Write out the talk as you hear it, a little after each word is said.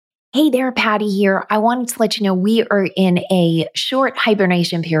Hey there, Patty here. I wanted to let you know we are in a short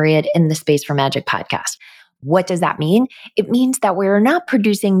hibernation period in the Space for Magic podcast. What does that mean? It means that we're not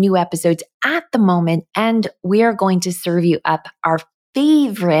producing new episodes at the moment, and we are going to serve you up our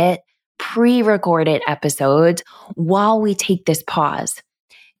favorite pre-recorded episodes while we take this pause.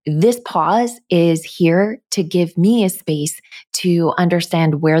 This pause is here to give me a space to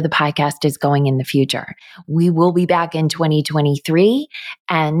understand where the podcast is going in the future. We will be back in 2023.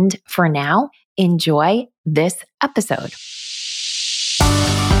 And for now, enjoy this episode.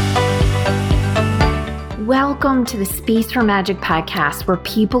 Welcome to the Space for Magic podcast, where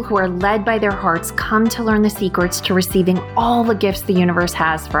people who are led by their hearts come to learn the secrets to receiving all the gifts the universe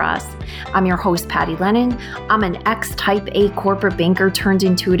has for us. I'm your host, Patty Lennon. I'm an ex-type A corporate banker turned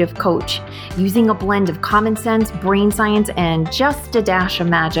intuitive coach. Using a blend of common sense, brain science, and just a dash of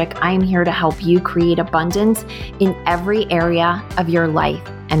magic, I am here to help you create abundance in every area of your life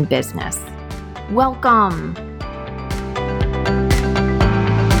and business. Welcome.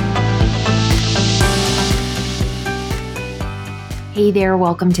 Hey there,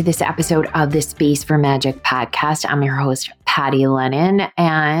 welcome to this episode of the Space for Magic podcast. I'm your host, Patty Lennon,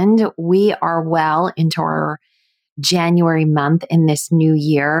 and we are well into our January month in this new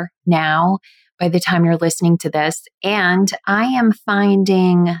year now by the time you're listening to this. And I am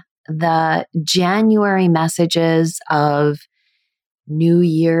finding the January messages of new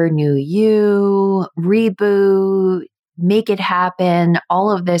year, new you, reboot, make it happen,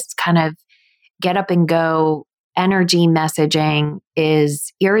 all of this kind of get up and go energy messaging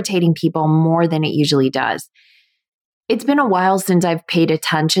is irritating people more than it usually does. It's been a while since I've paid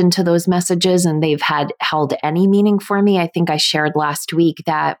attention to those messages and they've held any meaning for me. I think I shared last week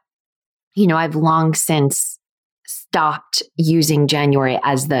that, I've long since stopped using January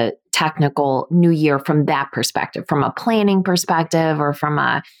as the technical new year from that perspective, from a planning perspective or from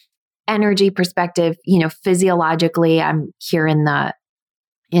a energy perspective. Physiologically, I'm here in the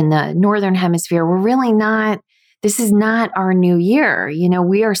Northern Hemisphere. We're really not. This is not our new year.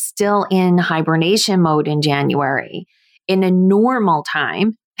 We are still in hibernation mode in January in a normal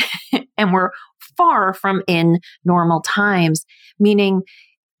time, and we're far from in normal times, meaning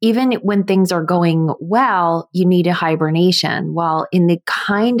even when things are going well, you need a hibernation. Well, in the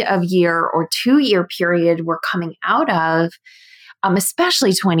kind of year or 2-year period we're coming out of,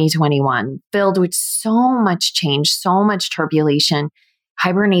 especially 2021, filled with so much change, so much turbulence,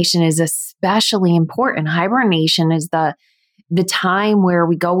 hibernation is especially important. Hibernation is the time where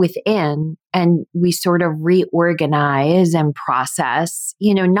we go within and we sort of reorganize and process,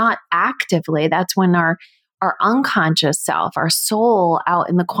 not actively. That's when our unconscious self, our soul out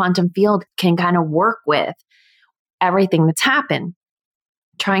in the quantum field can kind of work with everything that's happened.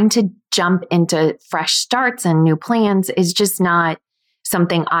 Trying to jump into fresh starts and new plans is just not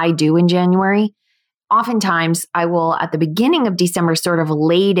something I do in January. Oftentimes, I will, at the beginning of December, sort of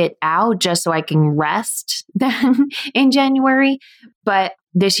laid it out just so I can rest then in January. But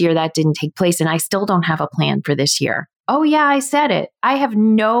this year, that didn't take place, and I still don't have a plan for this year. Oh yeah, I said it. I have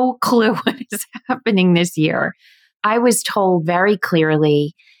no clue what is happening this year. I was told very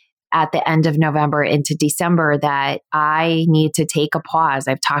clearly at the end of November into December that I need to take a pause.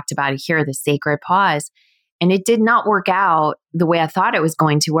 I've talked about it here, the sacred pause. And it did not work out the way I thought it was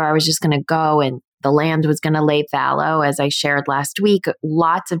going to, where I was just going to go and the land was going to lay fallow. As I shared last week,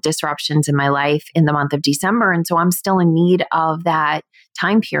 lots of disruptions in my life in the month of December. And so I'm still in need of that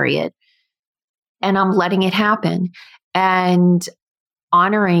time period. And I'm letting it happen and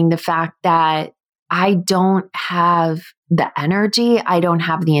honoring the fact that I don't have the energy, I don't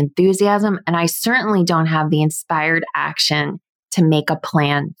have the enthusiasm, and I certainly don't have the inspired action to make a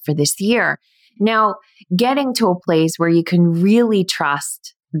plan for this year. Now, getting to a place where you can really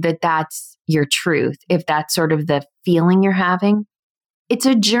trust that that's your truth, if that's sort of the feeling you're having, it's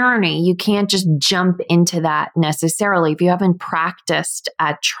a journey. You can't just jump into that necessarily. If you haven't practiced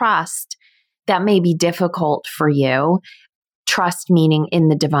at trust, that may be difficult for you. Trust meaning in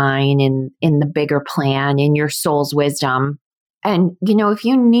the divine, in the bigger plan, in your soul's wisdom. And, if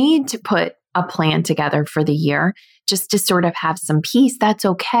you need to put a plan together for the year just to sort of have some peace, that's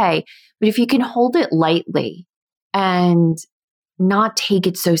okay. But if you can hold it lightly and not take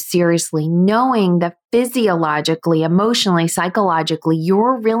it so seriously, knowing that physiologically, emotionally, psychologically,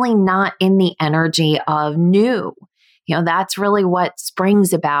 you're really not in the energy of new. That's really what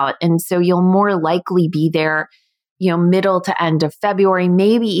spring's about. And so you'll more likely be there, middle to end of February,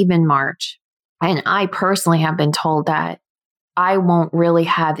 maybe even March. And I personally have been told that I won't really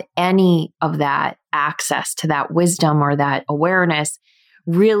have any of that access to that wisdom or that awareness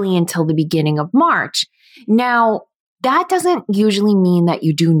really until the beginning of March. Now, that doesn't usually mean that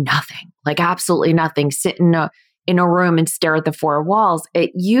you do nothing, like absolutely nothing, sit in a room and stare at the four walls.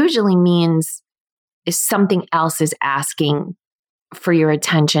 It usually means something else is asking for your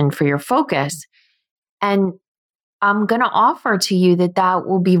attention, for your focus. And I'm going to offer to you that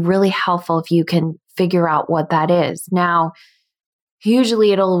will be really helpful if you can figure out what that is. Now,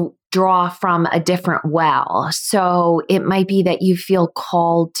 usually it'll draw from a different well. So it might be that you feel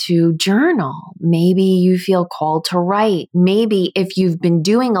called to journal. Maybe you feel called to write. Maybe if you've been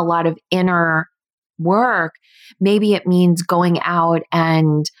doing a lot of inner work, maybe it means going out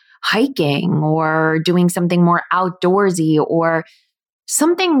and hiking or doing something more outdoorsy or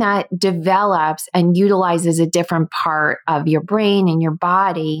something that develops and utilizes a different part of your brain and your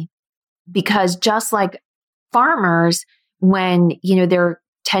body. Because just like farmers, when, they're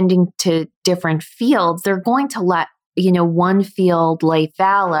tending to different fields, they're going to let, one field lay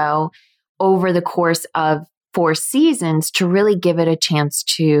fallow over the course of 4 seasons to really give it a chance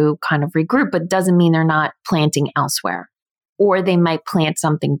to kind of regroup, but doesn't mean they're not planting elsewhere, or they might plant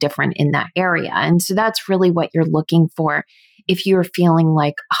something different in that area. And so that's really what you're looking for. If you're feeling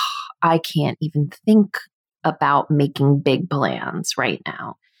like, I can't even think about making big plans right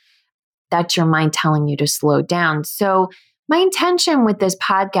now, that's your mind telling you to slow down. So my intention with this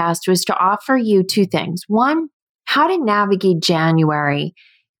podcast was to offer you 2 things. One, how to navigate January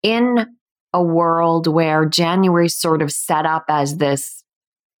in a world where January is sort of set up as this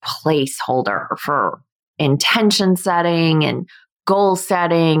placeholder for intention setting and goal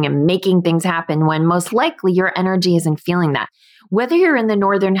setting and making things happen, when most likely your energy isn't feeling that. Whether you're in the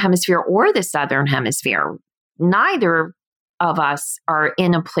Northern Hemisphere or the Southern Hemisphere, neither of us are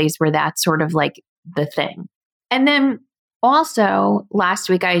in a place where that's sort of like the thing. And then also last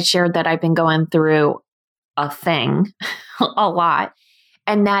week I shared that I've been going through a thing a lot,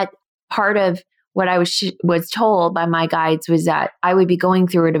 and that part of what I was told by my guides was that I would be going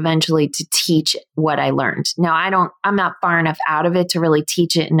through it eventually to teach what I learned. Now, I'm not far enough out of it to really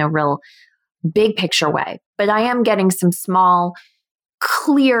teach it in a real big picture way, but I am getting some small,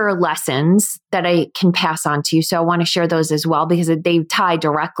 clear lessons that I can pass on to you. So I want to share those as well, because they tie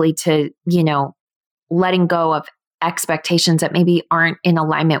directly to, letting go of expectations that maybe aren't in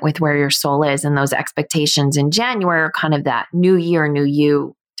alignment with where your soul is. And those expectations in January are kind of that new year, new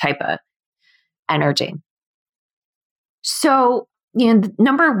you type of energy. So,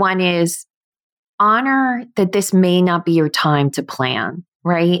 number 1 is honor that this may not be your time to plan,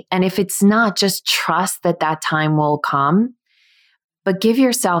 right? And if it's not, just trust that time will come, but give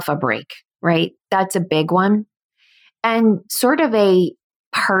yourself a break, right? That's a big one. And sort of a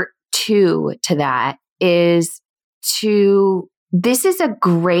part 2 to that is this is a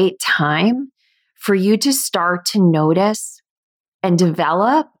great time for you to start to notice and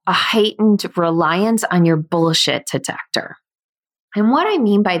develop a heightened reliance on your bullshit detector. And what I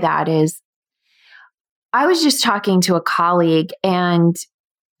mean by that is, I was just talking to a colleague and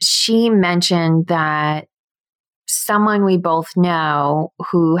she mentioned that someone we both know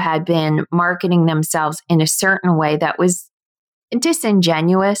who had been marketing themselves in a certain way that was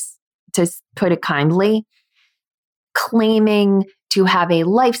disingenuous, to put it kindly, claiming to have a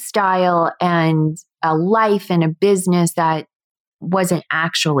lifestyle and a life and a business that wasn't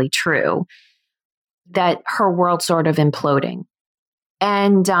actually true, that her world sort of imploding.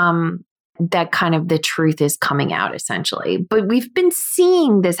 And that kind of the truth is coming out essentially. But we've been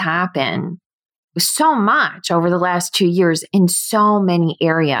seeing this happen so much over the last 2 years in so many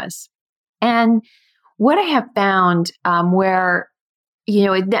areas. And what I have found where,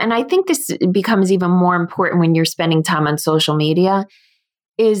 and I think this becomes even more important when you're spending time on social media,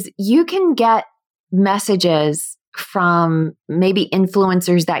 is you can get messages from maybe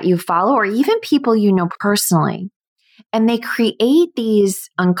influencers that you follow or even people you know personally. And they create these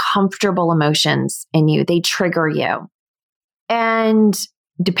uncomfortable emotions in you. They trigger you. And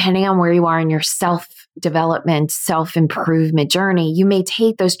depending on where you are in your self-development, self-improvement journey, you may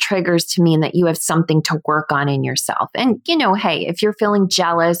take those triggers to mean that you have something to work on in yourself. And, hey, if you're feeling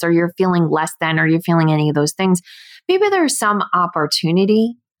jealous or you're feeling less than, or you're feeling any of those things, maybe there's some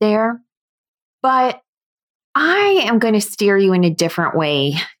opportunity there. But I am going to steer you in a different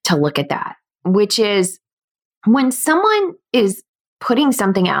way to look at that, which is when someone is putting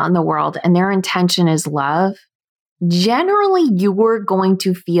something out in the world and their intention is love, generally you're going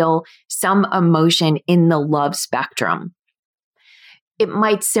to feel some emotion in the love spectrum. It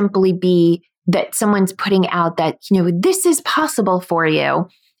might simply be that someone's putting out that, this is possible for you.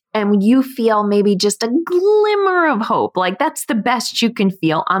 And you feel maybe just a glimmer of hope, like that's the best you can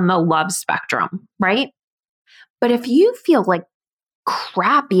feel on the love spectrum, right? But if you feel like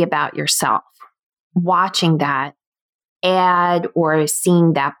crappy about yourself watching that, ad or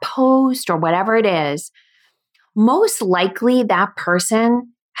seeing that post or whatever it is, most likely that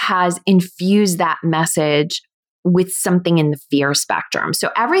person has infused that message with something in the fear spectrum. So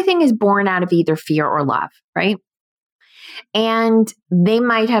everything is born out of either fear or love, right? And they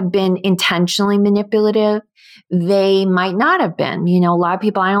might have been intentionally manipulative. They might not have been. A lot of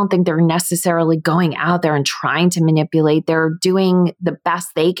people, I don't think they're necessarily going out there and trying to manipulate. They're doing the best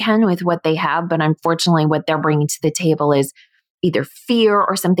they can with what they have. But unfortunately, what they're bringing to the table is either fear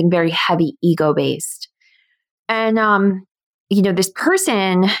or something very heavy ego-based. And, this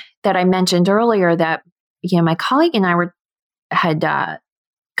person that I mentioned earlier that, my colleague and I had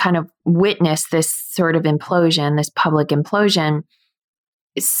kind of witnessed this sort of implosion, this public implosion.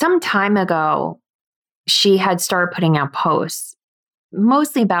 Some time ago, she had started putting out posts,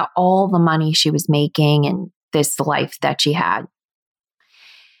 mostly about all the money she was making and this life that she had.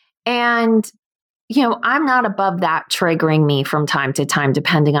 And, I'm not above that triggering me from time to time,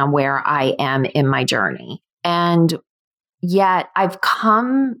 depending on where I am in my journey. And yet I've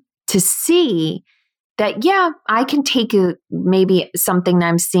come to see that, I can take maybe something that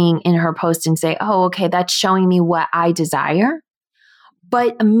I'm seeing in her post and say, oh, okay, that's showing me what I desire.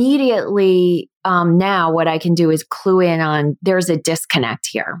 But immediately now what I can do is clue in on there's a disconnect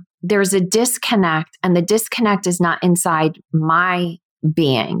here. There's a disconnect, and the disconnect is not inside my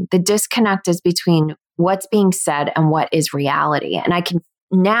being. The disconnect is between what's being said and what is reality. And I can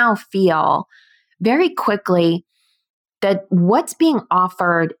now feel very quickly that what's being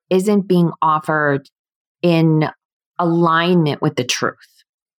offered isn't being offered in alignment with the truth.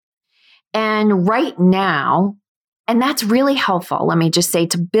 And right now, and that's really helpful. Let me just say,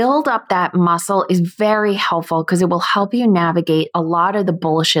 to build up that muscle is very helpful because it will help you navigate a lot of the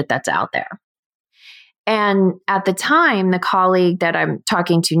bullshit that's out there. And at the time, the colleague that I'm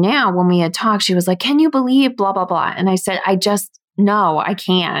talking to now, when we had talked, she was like, can you believe blah, blah, blah? And I said, no, I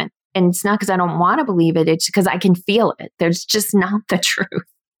can't. And it's not because I don't want to believe it. It's because I can feel it. There's just not the truth.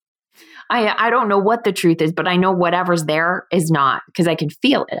 I don't know what the truth is, but I know whatever's there is not, because I can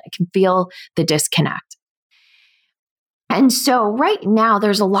feel it. I can feel the disconnect. And so right now,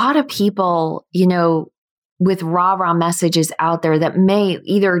 there's a lot of people, with rah-rah messages out there that may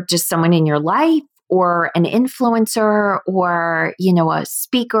either just someone in your life or an influencer or, a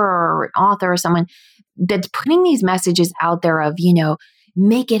speaker or an author or someone that's putting these messages out there of,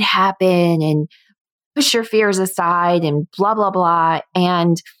 make it happen and push your fears aside and blah, blah, blah.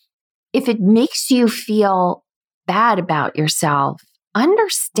 And if it makes you feel bad about yourself,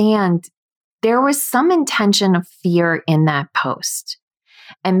 understand there was some intention of fear in that post.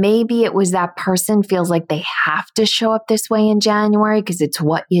 And maybe it was that person feels like they have to show up this way in January because it's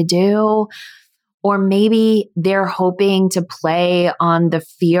what you do. Or maybe they're hoping to play on the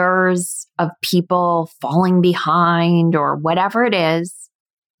fears of people falling behind or whatever it is.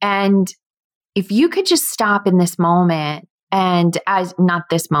 And if you could just stop in this moment, and as not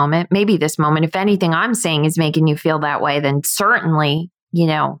this moment, maybe this moment, if anything I'm saying is making you feel that way, then certainly,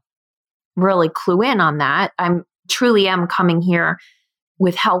 really clue in on that. I'm truly am coming here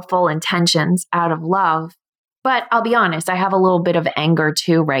with helpful intentions out of love. But I'll be honest, I have a little bit of anger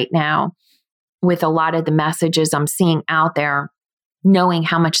too right now with a lot of the messages I'm seeing out there, knowing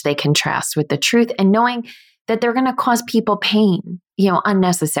how much they contrast with the truth and knowing that they're going to cause people pain,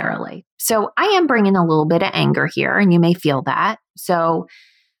 unnecessarily. So I am bringing a little bit of anger here, and you may feel that. So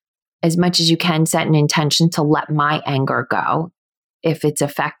as much as you can, set an intention to let my anger go if it's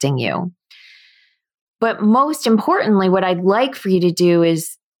affecting you. But most importantly, what I'd like for you to do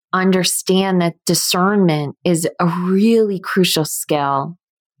is understand that discernment is a really crucial skill,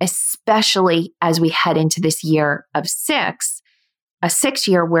 especially as we head into this year of 6, a 6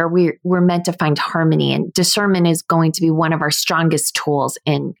 year where we're meant to find harmony, and discernment is going to be one of our strongest tools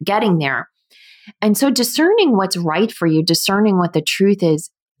in getting there. And so discerning what's right for you, discerning what the truth is,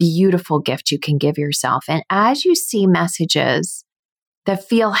 beautiful gift you can give yourself. And as you see messages that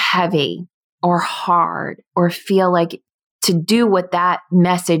feel heavy or hard or feel like to do what that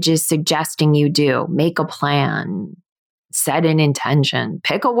message is suggesting you do, make a plan, set an intention,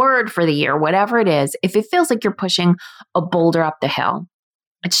 pick a word for the year, whatever it is, if it feels like you're pushing a boulder up the hill,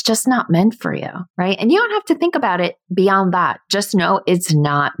 it's just not meant for you, right? And you don't have to think about it beyond that. Just know it's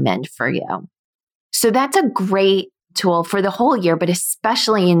not meant for you. So that's a great tool for the whole year, but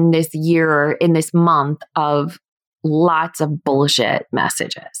especially in this year, in this month of lots of bullshit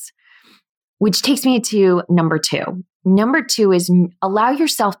messages, which takes me to number 2. Number 2 is allow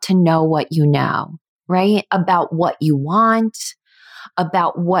yourself to know what you know, right? About what you want,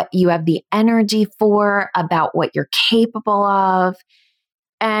 about what you have the energy for, about what you're capable of,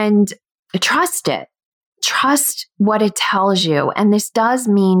 and trust it. trust what it tells you. And this does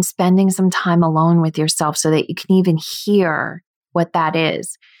mean spending some time alone with yourself so that you can even hear what that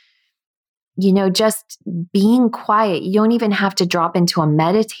is. Just being quiet. You don't even have to drop into a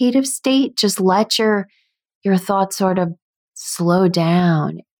meditative state. Just let your thoughts sort of slow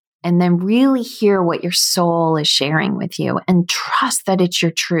down and then really hear what your soul is sharing with you and trust that it's your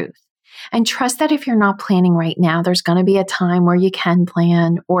truth. And trust that if you're not planning right now, there's going to be a time where you can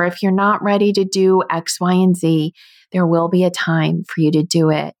plan. Or if you're not ready to do X, Y, and Z, there will be a time for you to do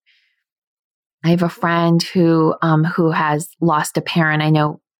it. I have a friend who has lost a parent. I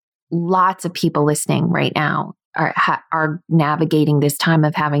know lots of people listening right now are navigating this time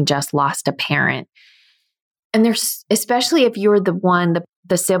of having just lost a parent. And there's, especially if you're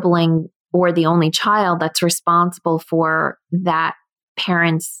the sibling or the only child that's responsible for that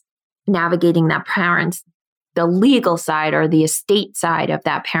parent's navigating that parent's, the legal side or the estate side of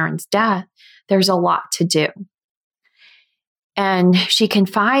that parent's death, there's a lot to do. And she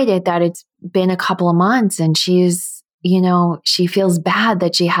confided that it's been a couple of months and she's, she feels bad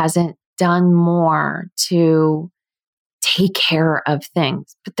that she hasn't done more to take care of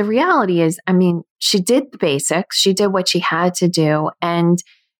things. But the reality is, she did the basics. She did what she had to do. And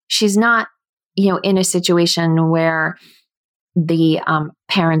she's not, in a situation where the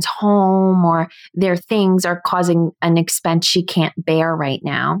parent's home or their things are causing an expense she can't bear right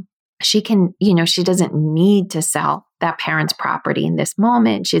now. She can, she doesn't need to sell that parent's property in this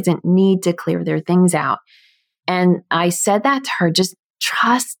moment. She doesn't need to clear their things out. And I said that to her, just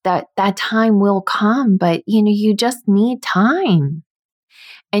trust that time will come, but you just need time.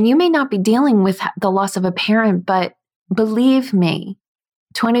 And you may not be dealing with the loss of a parent, but believe me,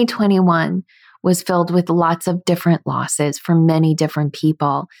 2021 was filled with lots of different losses for many different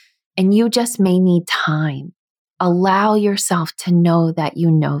people. And you just may need time. Allow yourself to know that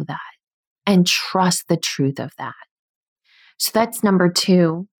you know that and trust the truth of that. So that's number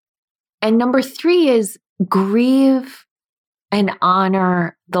 2. And number 3 is grieve and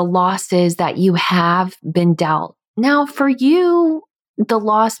honor the losses that you have been dealt. Now, for you, the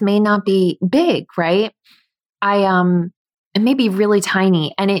loss may not be big, right? It may be really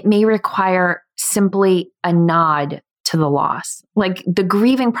tiny, and it may require simply a nod to the loss. Like, the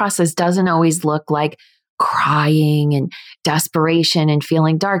grieving process doesn't always look like crying and desperation and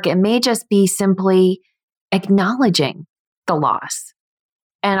feeling dark. It may just be simply acknowledging the loss.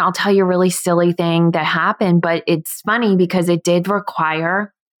 And I'll tell you a really silly thing that happened, but it's funny because it did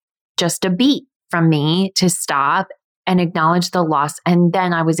require just a beat from me to stop and acknowledge the loss. And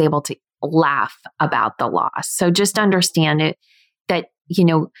then I was able to laugh about the loss. So just understand it that,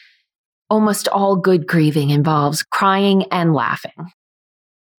 almost all good grieving involves crying and laughing.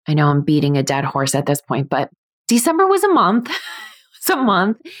 I know I'm beating a dead horse at this point, but December was a month. It's a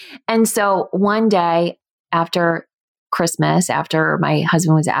month. And so one day after Christmas, after my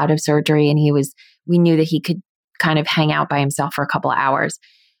husband was out of surgery and we knew that he could kind of hang out by himself for a couple of hours,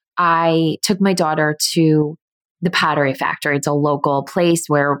 I took my daughter to the Pottery Factory. It's a local place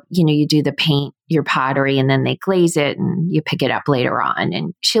where, you do the paint your pottery and then they glaze it and you pick it up later on.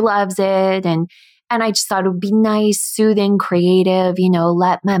 And she loves it. And I just thought it would be nice, soothing, creative,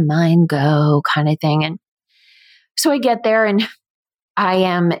 let my mind go kind of thing. And so I get there and I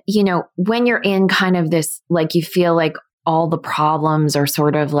am, when you're in kind of this, like you feel like all the problems are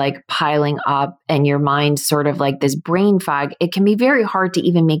sort of like piling up and your mind's sort of like this brain fog, it can be very hard to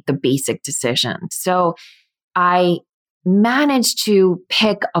even make the basic decision. So I managed to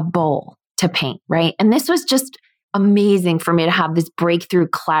pick a bowl to paint, right? And this was just amazing for me to have this breakthrough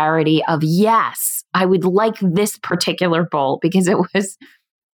clarity of, yes, I would like this particular bowl because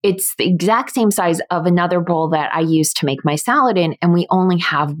it's the exact same size of another bowl that I used to make my salad in, and we only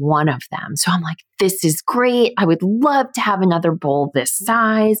have one of them. So I'm like, this is great. I would love to have another bowl this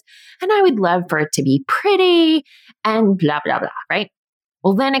size, and I would love for it to be pretty and blah, blah, blah, right?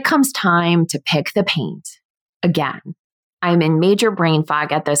 Well, then it comes time to pick the paint again. I'm in major brain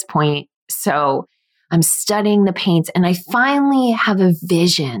fog at this point. So I'm studying the paints and I finally have a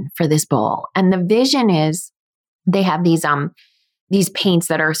vision for this bowl. And the vision is they have these paints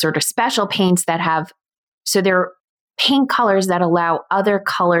that are sort of special paints that have, so they're paint colors that allow other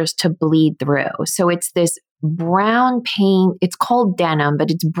colors to bleed through. So it's this brown paint, it's called denim,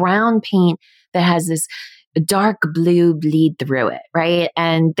 but it's brown paint that has this dark blue bleed through it, right?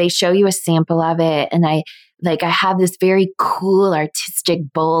 And they show you a sample of it. And I have this very cool artistic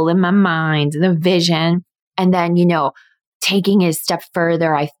bowl in my mind, the vision. And then, taking it a step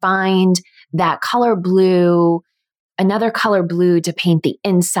further, I find that color blue, another color blue to paint the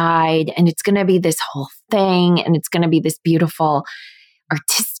inside. And it's going to be this whole thing. And it's going to be this beautiful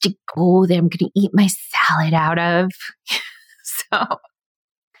artistic bowl that I'm going to eat my salad out of.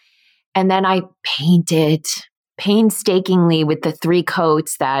 And then I painted painstakingly with the 3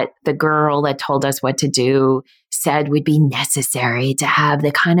 coats that the girl that told us what to do said would be necessary to have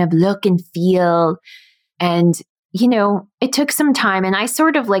the kind of look and feel. And, it took some time, and I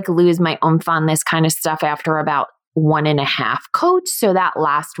sort of lose my oomph on this kind of stuff after about 1.5 coats. So that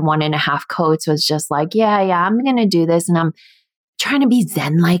last 1.5 coats was just yeah, I'm going to do this. And I'm trying to be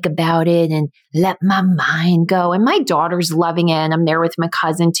Zen-like about it and let my mind go. And my daughter's loving it. And I'm there with my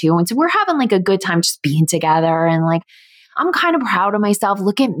cousin too. And so we're having a good time just being together. And I'm kind of proud of myself.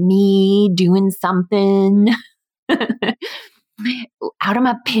 Look at me doing something out of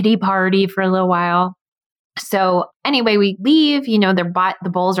my pity party for a little while. So anyway, we leave, the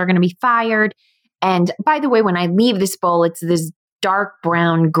bowls are going to be fired. And by the way, when I leave this bowl, it's this dark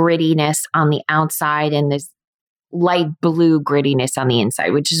brown grittiness on the outside and this light blue grittiness on the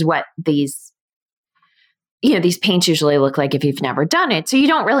inside, which is what these paints usually look like if you've never done it. So you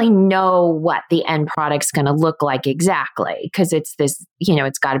don't really know what the end product's going to look like exactly, because it's this,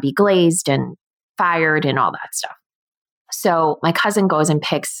 it's got to be glazed and fired and all that stuff. So my cousin goes and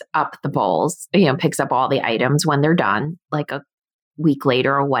picks up the bowls, picks up all the items when they're done, a week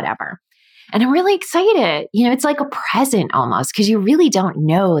later or whatever. And I'm really excited. It's like a present almost, because you really don't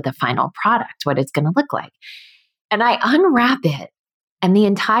know the final product, what it's going to look like. And I unwrap it, and the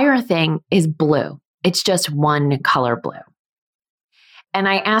entire thing is blue. It's just one color blue. And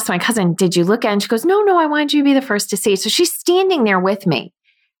I asked my cousin, did you look at it? And she goes, no, I wanted you to be the first to see. So she's standing there with me.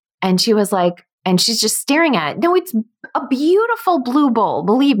 And she was and she's just staring at it. No, it's a beautiful blue bowl.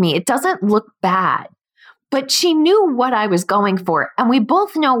 Believe me, it doesn't look bad. But she knew what I was going for. And we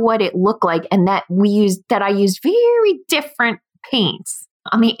both know what it looked like, and that I used very different paints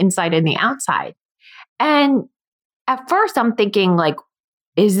on the inside and the outside. And at first I'm thinking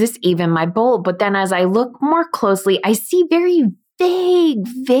is this even my bowl? But then as I look more closely, I see very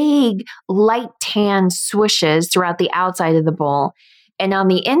vague light tan swooshes throughout the outside of the bowl. And on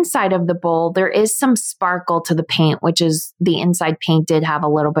the inside of the bowl, there is some sparkle to the paint, which is the inside paint did have a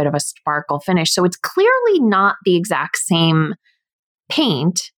little bit of a sparkle finish. So it's clearly not the exact same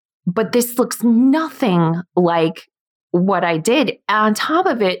paint, but this looks nothing like what I did. On top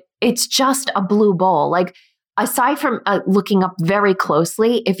of it, it's just a blue bowl. Aside from looking up very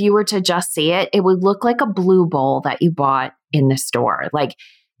closely, if you were to just see it, it would look like a blue bowl that you bought in the store.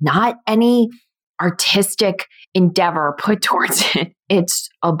 Not any artistic endeavor put towards it. It's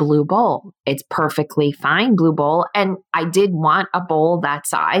a blue bowl. It's perfectly fine blue bowl. And I did want a bowl that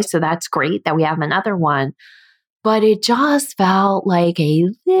size, so that's great that we have another one. But it just felt like a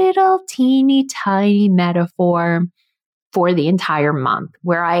little teeny tiny metaphor for the entire month,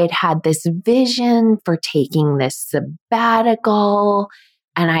 where I had this vision for taking this sabbatical,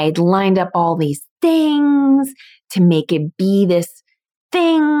 and I had lined up all these things to make it be this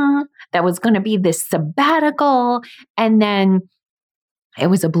thing that was going to be this sabbatical. And then it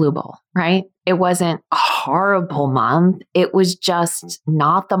was a blue bowl, right? It wasn't a horrible month. It was just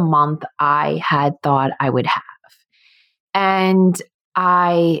not the month I had thought I would have. And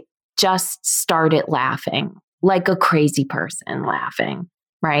I just started laughing like a crazy person laughing,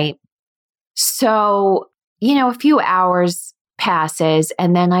 right? So, a few hours passes,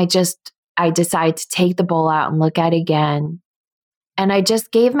 and then I decide to take the bowl out and look at it again. And I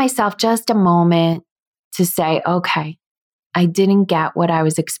just gave myself just a moment to say, okay, I didn't get what I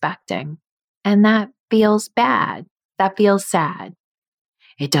was expecting. And that feels bad. That feels sad.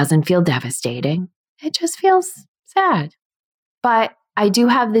 It doesn't feel devastating. It just feels sad. But I do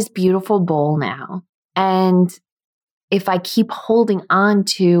have this beautiful bowl now. And if I keep holding on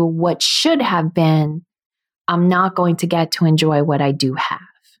to what should have been, I'm not going to get to enjoy what I do have.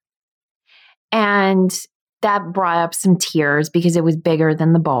 And that brought up some tears because it was bigger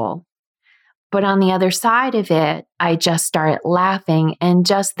than the bowl. But on the other side of it, I just started laughing and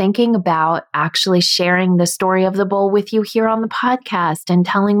just thinking about actually sharing the story of the bowl with you here on the podcast and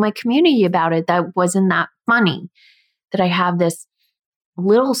telling my community about it. That wasn't that funny, that I have this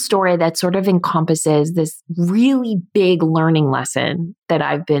little story that sort of encompasses this really big learning lesson that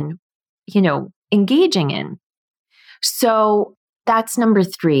I've been, engaging in. So that's number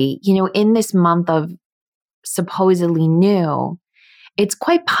 3. In this month of supposedly new, it's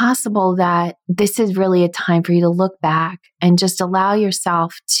quite possible that this is really a time for you to look back and just allow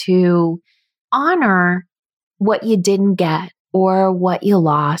yourself to honor what you didn't get or what you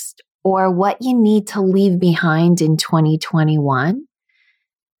lost or what you need to leave behind in 2021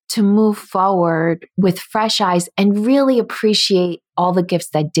 to move forward with fresh eyes and really appreciate all the gifts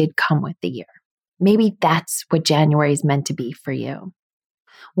that did come with the year. Maybe that's what January is meant to be for you.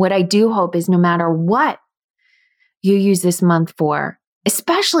 What I do hope is no matter what you use this month for,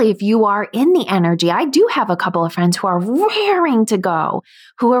 especially if you are in the energy, I do have a couple of friends who are raring to go,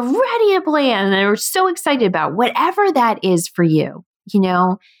 who are ready to plan, and they're so excited about whatever that is for you,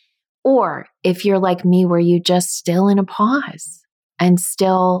 or if you're like me, where you just still in a pause and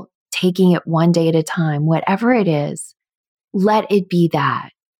still taking it one day at a time, whatever it is, let it be that.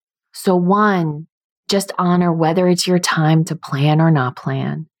 So 1, just honor whether it's your time to plan or not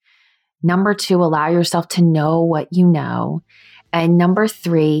plan. Number 2, allow yourself to know what you know. And number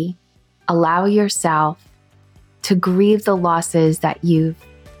 3, allow yourself to grieve the losses that you've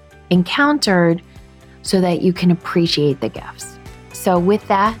encountered so that you can appreciate the gifts. So with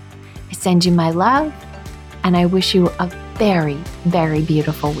that, I send you my love, and I wish you a very, very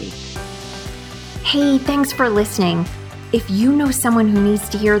beautiful week. Hey, thanks for listening. If you know someone who needs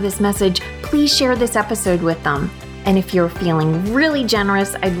to hear this message, please share this episode with them. And if you're feeling really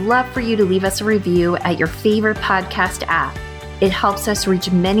generous, I'd love for you to leave us a review at your favorite podcast app. It helps us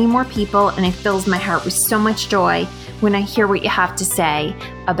reach many more people, and it fills my heart with so much joy when I hear what you have to say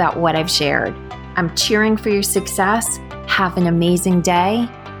about what I've shared. I'm cheering for your success. Have an amazing day.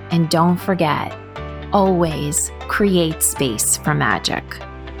 And don't forget, always create space for magic.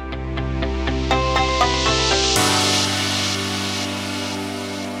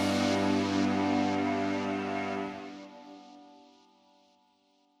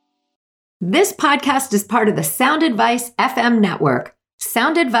 This podcast is part of the Sound Advice FM network.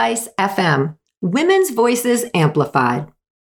 Sound Advice FM, women's voices amplified.